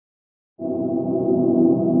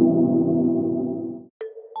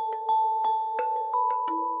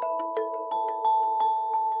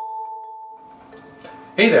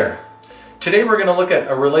Hey there! Today we're going to look at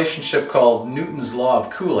a relationship called Newton's law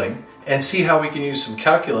of cooling and see how we can use some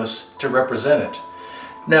calculus to represent it.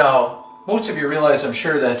 Now, most of you realize, I'm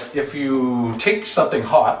sure, that if you take something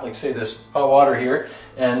hot, like say this hot water here,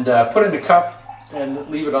 and put it in a cup and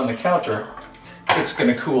leave it on the counter, it's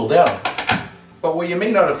going to cool down. But what you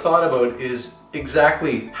may not have thought about is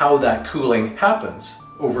exactly how that cooling happens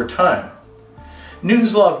over time.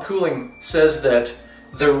 Newton's law of cooling says that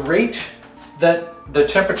the rate that the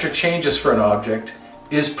temperature changes for an object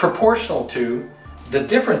is proportional to the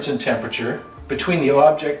difference in temperature between the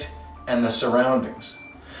object and the surroundings.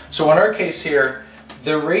 So in our case here,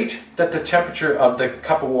 the rate that the temperature of the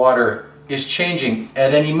cup of water is changing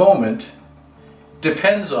at any moment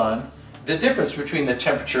depends on the difference between the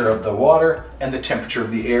temperature of the water and the temperature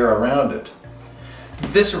of the air around it.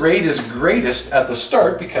 This rate is greatest at the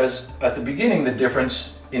start because at the beginning the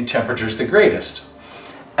difference in temperature is the greatest.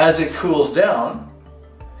 As it cools down,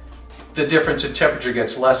 the difference in temperature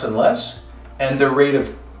gets less and less, and the rate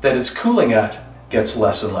that it's cooling at gets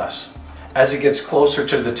less and less. As it gets closer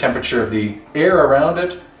to the temperature of the air around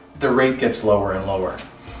it, the rate gets lower and lower.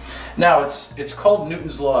 Now, it's called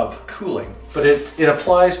Newton's law of cooling, but it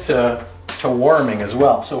applies to warming as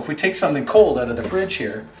well. So if we take something cold out of the fridge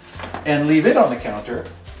here and leave it on the counter,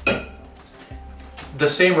 the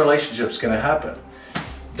same relationship is going to happen.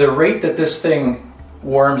 The rate that this thing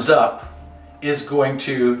warms up is going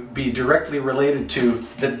to be directly related to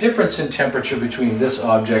the difference in temperature between this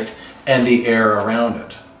object and the air around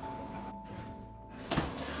it.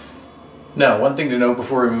 Now, one thing to note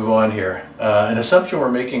before we move on here, an assumption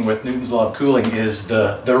we're making with Newton's law of cooling is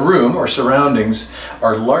the room or surroundings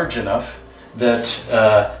are large enough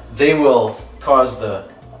that they will cause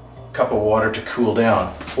the cup of water to cool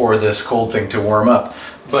down or this cold thing to warm up.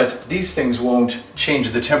 But these things won't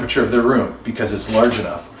change the temperature of the room because it's large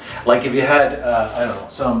enough. Like if you had, I don't know,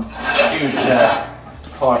 some huge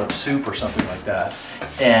pot of soup or something like that,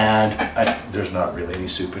 and there's not really any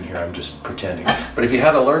soup in here, I'm just pretending. But if you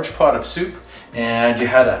had a large pot of soup and you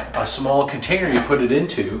had a small container you put it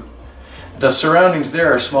into, the surroundings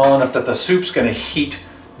there are small enough that the soup's going to heat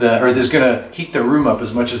is going to heat the room up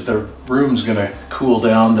as much as the room's going to cool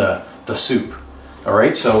down the soup. All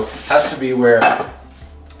right, so it has to be where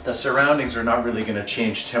the surroundings are not really going to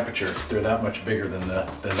change temperature. They're that much bigger than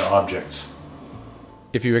the objects.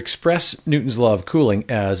 If you express Newton's law of cooling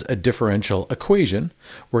as a differential equation,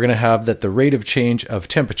 we're going to have that the rate of change of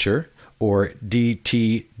temperature, or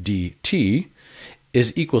dT dt,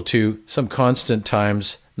 is equal to some constant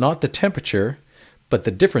times not the temperature, but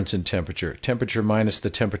the difference in temperature. Temperature minus the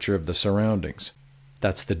temperature of the surroundings.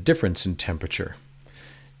 That's the difference in temperature.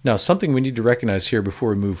 Now, something we need to recognize here before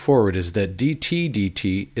we move forward is that dt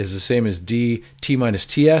dt is the same as dt minus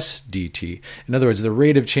ts dt. In other words, the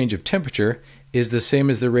rate of change of temperature is the same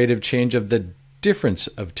as the rate of change of the difference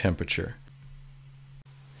of temperature.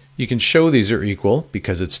 You can show these are equal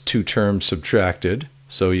because it's two terms subtracted,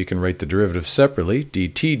 so you can write the derivative separately,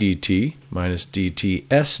 dt dt minus dts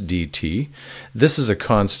dt. This is a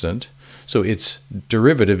constant, so its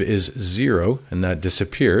derivative is 0, and that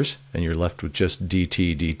disappears, and you're left with just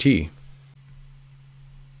dt dt.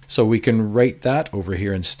 So we can write that over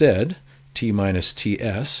here instead. T minus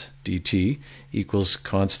ts dt equals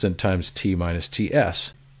constant times t minus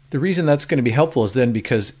ts. The reason that's going to be helpful is then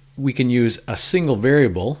because we can use a single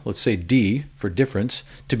variable, let's say d for difference,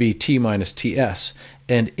 to be t minus ts,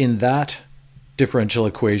 and in that differential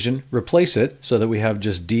equation replace it so that we have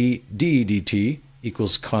just d dt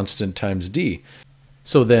equals constant times d.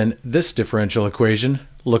 So then this differential equation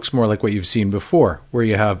looks more like what you've seen before, where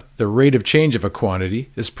you have the rate of change of a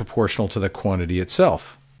quantity is proportional to the quantity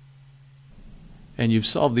itself. And you've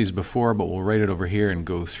solved these before, but we'll write it over here and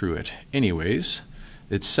go through it. Anyways,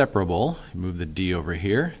 it's separable. You move the d over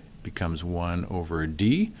here, it becomes 1 over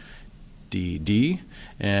d, dd,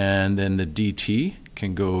 and then the dt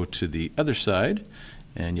can go to the other side,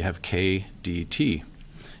 and you have k dt.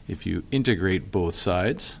 If you integrate both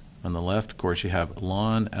sides, on the left, of course, you have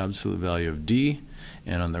ln absolute value of d,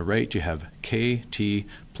 and on the right, you have kt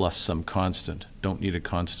plus some constant. Don't need a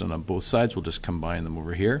constant on both sides. We'll just combine them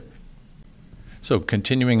over here. So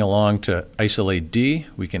continuing along to isolate d,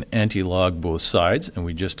 we can anti-log both sides, and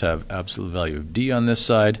we just have absolute value of d on this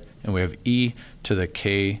side, and we have e to the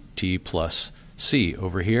kt plus c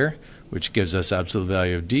over here, which gives us absolute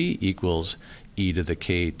value of d equals e to the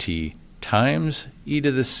kt times e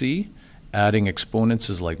to the c. Adding exponents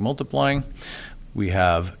is like multiplying. We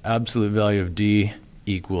have absolute value of d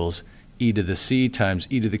equals e to the c times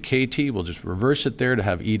e to the kt. We'll just reverse it there to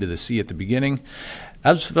have e to the c at the beginning.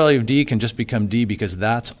 Absolute value of d can just become d because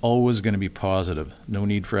that's always going to be positive. No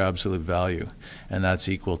need for absolute value. And that's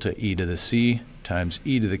equal to e to the c times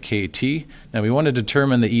e to the kt. Now we want to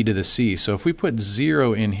determine the e to the c. So if we put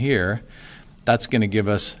 0 in here, that's going to give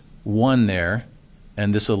us 1 there.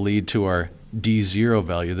 And this will lead to our d0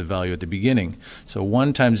 value, the value at the beginning. So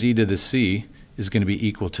 1 times e to the c is going to be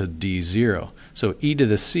equal to d0. So e to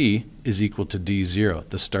the c is equal to d0,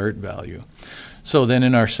 the start value. So then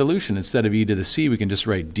in our solution, instead of e to the c, we can just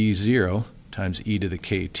write d0 times e to the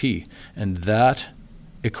kt. And that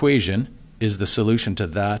equation is the solution to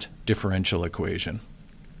that differential equation.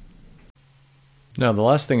 Now the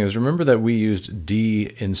last thing is, remember that we used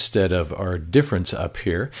d instead of our difference up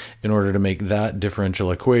here in order to make that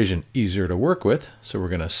differential equation easier to work with. So we're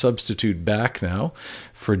going to substitute back now.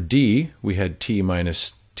 For d, we had t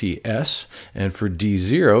minus ts, and for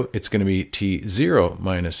d0, it's going to be t0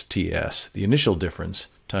 minus ts, the initial difference,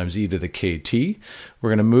 times e to the kt. We're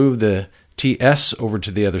going to move the ts over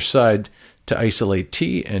to the other side to isolate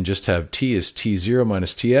t, and just have t is t0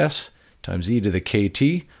 minus ts times e to the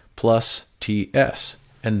kt plus ts.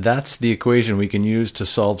 And that's the equation we can use to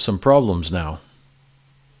solve some problems now.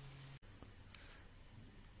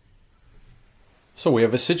 So we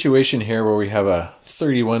have a situation here where we have a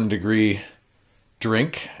 31-degree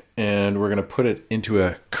drink, and we're going to put it into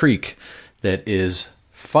a creek that is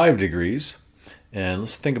 5 degrees. And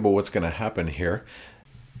let's think about what's going to happen here.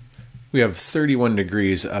 We have 31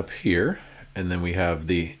 degrees up here, and then we have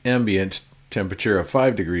the ambient temperature of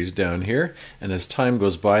 5 degrees down here. And as time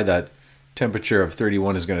goes by, that temperature of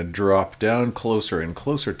 31 is going to drop down closer and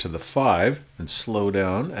closer to the 5 and slow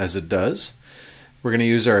down as it does. We're going to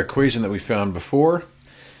use our equation that we found before,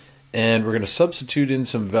 and we're going to substitute in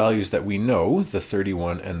some values that we know, the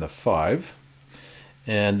 31 and the 5,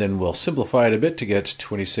 and then we'll simplify it a bit to get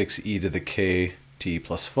 26e to the kt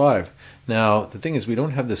plus 5. Now the thing is, we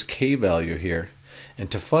don't have this k value here, and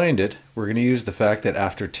to find it we're going to use the fact that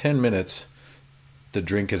after 10 minutes the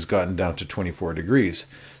drink has gotten down to 24 degrees.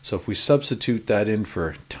 So if we substitute that in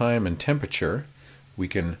for time and temperature, we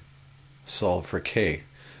can solve for k.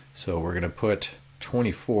 So we're going to put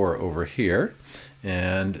 24 over here,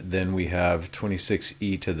 and then we have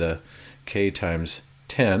 26e to the k times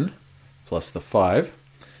 10 plus the 5,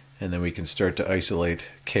 and then we can start to isolate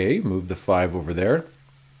k, move the 5 over there.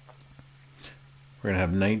 We're going to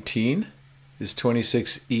have 19 is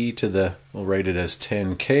 26e to the, we'll write it as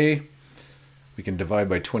 10k. We can divide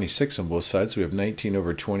by 26 on both sides, so we have 19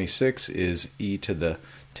 over 26 is e to the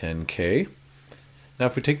 10k. Now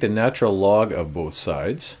if we take the natural log of both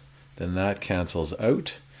sides, then that cancels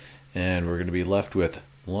out, and we're going to be left with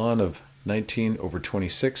ln of 19 over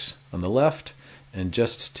 26 on the left and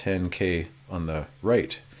just 10k on the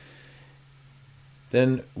right.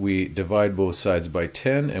 Then we divide both sides by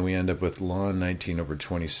 10, and we end up with ln 19 over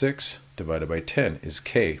 26 divided by 10 is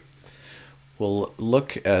k. We'll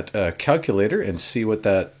look at a calculator and see what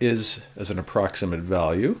that is as an approximate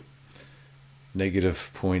value.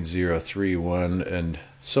 Negative 0.031 and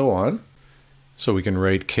so on. So we can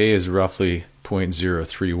write k as roughly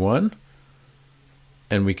 0.031,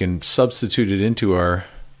 and we can substitute it into our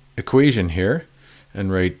equation here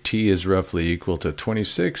and write t is roughly equal to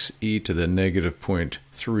 26e to the negative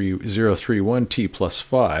 0.031 t plus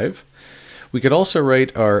 5. We could also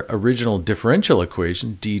write our original differential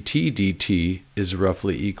equation, dt is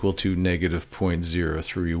roughly equal to negative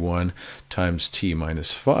 0.031 times t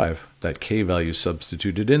minus 5. That k value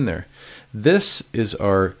substituted in there. This is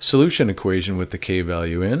our solution equation with the k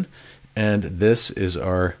value in, and this is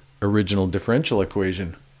our original differential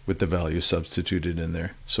equation with the value substituted in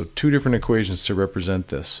there. So two different equations to represent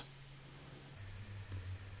this.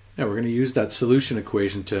 Now we're going to use that solution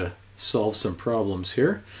equation to solve some problems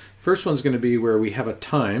here. First one's going to be where we have a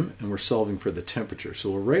time and we're solving for the temperature.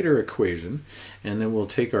 So we'll write our equation, and then we'll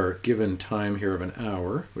take our given time here of an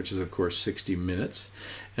hour, which is of course 60 minutes,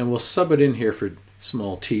 and we'll sub it in here for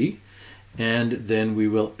small t, and then we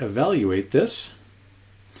will evaluate this,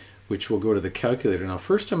 which will go to the calculator. Now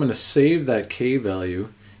first I'm going to save that k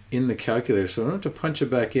value in the calculator so I don't have to punch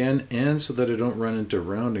it back in, and so that I don't run into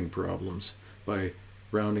rounding problems by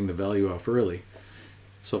rounding the value off early.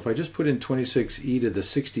 So if I just put in 26e to the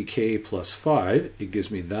 60k plus 5, it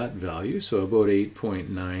gives me that value, so about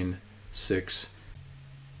 8.96,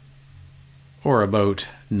 or about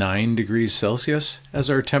 9 degrees Celsius as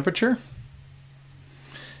our temperature.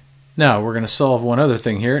 Now we're going to solve one other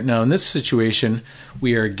thing here. Now in this situation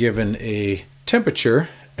we are given a temperature,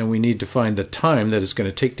 and we need to find the time that it's going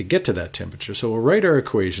to take to get to that temperature. So we'll write our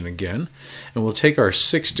equation again, and we'll take our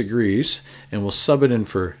 6 degrees and we'll sub it in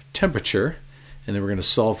for temperature, and then we're going to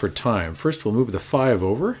solve for time. First we'll move the 5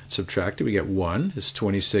 over, subtract it, we get 1 is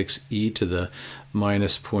 26e to the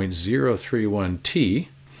minus 0.031 t.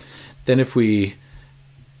 Then if we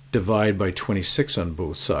divide by 26 on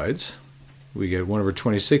both sides, we get 1 over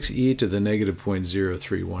 26e to the negative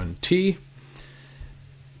 0.031 t.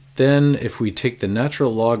 Then if we take the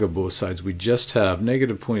natural log of both sides, we just have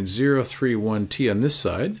negative 0.031 t on this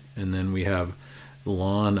side, and then we have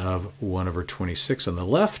ln of 1 over 26 on the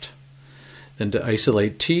left. Then to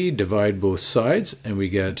isolate t, divide both sides, and we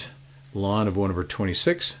get ln of 1 over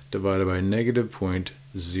 26 divided by negative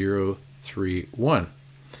 0.031.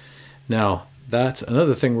 Now, that's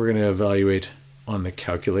another thing we're going to evaluate on the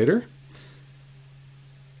calculator.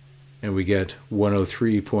 And we get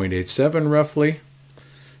 103.87 roughly.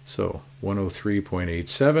 So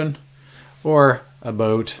 103.87, or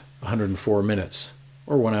about 104 minutes,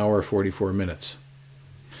 or 1 hour 44 minutes.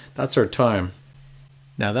 That's our time.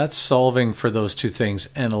 Now that's solving for those two things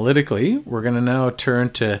analytically. We're going to now turn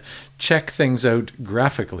to check things out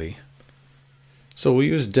graphically. So we'll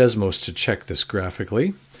use Desmos to check this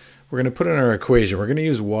graphically. We're going to put in our equation. We're going to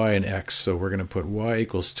use y and x. So we're going to put y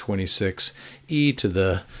equals 26 e to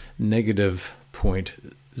the negative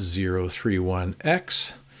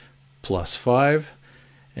 0.031x plus 5.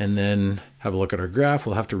 And then have a look at our graph.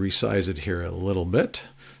 We'll have to resize it here a little bit.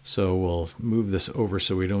 So we'll move this over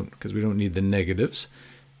so we don't, because we don't need the negatives.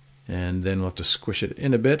 And then we'll have to squish it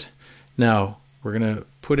in a bit. Now we're going to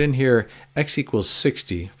put in here x equals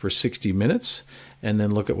 60 for 60 minutes. And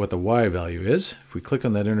then look at what the y value is. If we click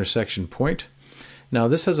on that intersection point, now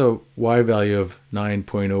this has a y value of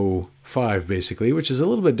 9.05 basically, which is a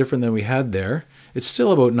little bit different than we had there. It's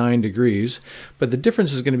still about 9 degrees, but the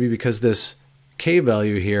difference is going to be because this k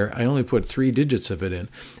value here, I only put 3 digits of it in.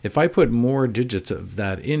 If I put more digits of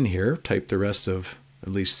that in here, type the rest of, at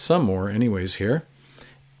least some more anyways here,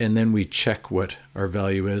 and then we check what our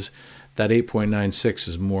value is, that 8.96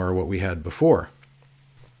 is more what we had before.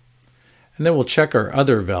 And then we'll check our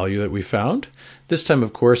other value that we found. This time,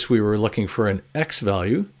 of course, we were looking for an x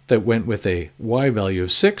value that went with a y value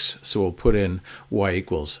of 6. So we'll put in y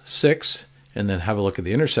equals 6 and then have a look at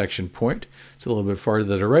the intersection point. It's a little bit farther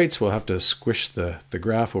to the right, so we'll have to squish the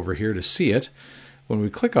graph over here to see it. When we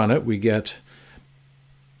click on it, we get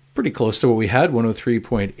pretty close to what we had,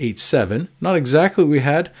 103.87. Not exactly what we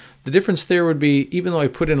had. The difference there would be, even though I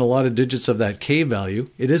put in a lot of digits of that k value,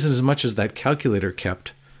 it isn't as much as that calculator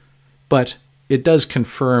kept. But it does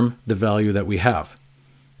confirm the value that we have.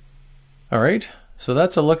 All right, so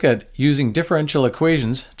that's a look at using differential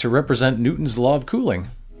equations to represent Newton's law of cooling.